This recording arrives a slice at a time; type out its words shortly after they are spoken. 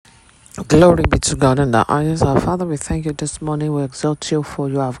Glory be to God in the highest. Our Father, we thank you this morning. We exalt you for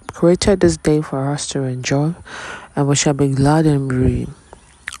you have created this day for us to enjoy, and we shall be glad and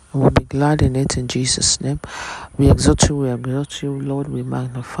we'll be glad in it in Jesus' name. We exalt you, Lord. We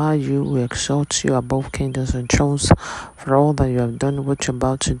magnify you, we exalt you above kingdoms and thrones for all that you have done, what you're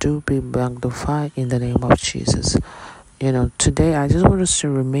about to do. Be magnified in the name of Jesus. Today I just want us to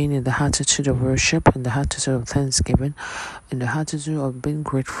remain in the attitude of worship, in the attitude of thanksgiving, in the attitude of being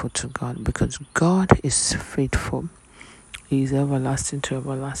grateful to God, because God is faithful. He is everlasting to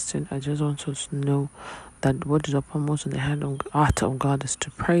everlasting. I just want us to know that what is uppermost in the heart of God is to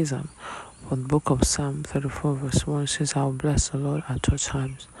praise Him. For the book of Psalm 34 verse 1 says, I will bless the Lord at all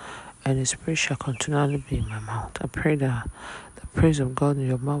times, and His praise shall continually be in my mouth. I pray that the praise of God in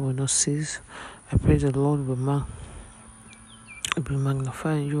your mouth will not cease. I pray the Lord will be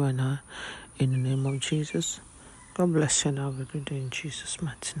magnifying you and I in the name of Jesus. God bless you and have a good day in Jesus'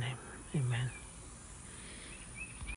 mighty name. Amen.